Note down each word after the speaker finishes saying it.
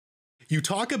You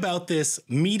talk about this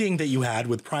meeting that you had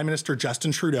with Prime Minister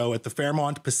Justin Trudeau at the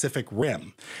Fairmont Pacific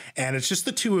Rim. And it's just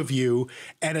the two of you.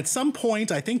 And at some point,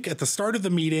 I think at the start of the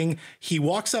meeting, he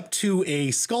walks up to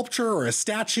a sculpture or a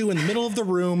statue in the middle of the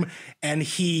room and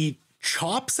he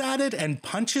chops at it and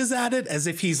punches at it as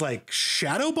if he's like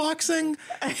shadow boxing.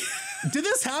 Did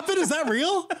this happen? Is that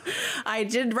real? I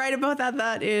did write about that.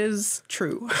 That is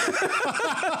true.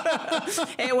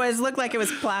 It looked like it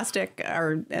was plastic,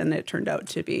 and it turned out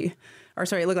to be,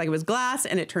 it looked like it was glass,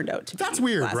 and it turned out to be. That's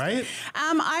weird, plastic. Right?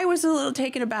 I was a little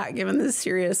taken aback given the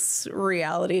serious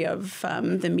reality of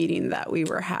the meeting that we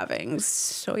were having.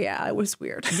 So yeah, it was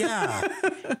weird. Yeah.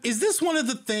 Is this one of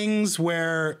the things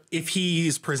where if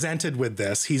he's presented with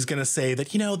this, he's going to say that,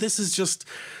 this is just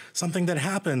something that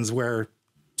happens where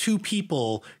two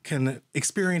people can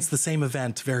experience the same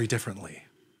event very differently?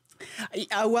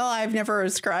 Well, I've never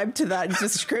ascribed to that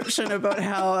description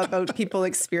about people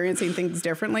experiencing things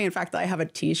differently. In fact, I have a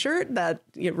T-shirt that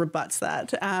rebuts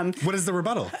that. What is the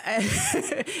rebuttal?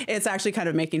 It's actually kind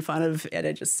of making fun of it.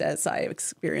 It just says I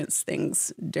experience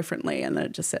things differently, and then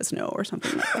it just says no or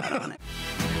something like that on it.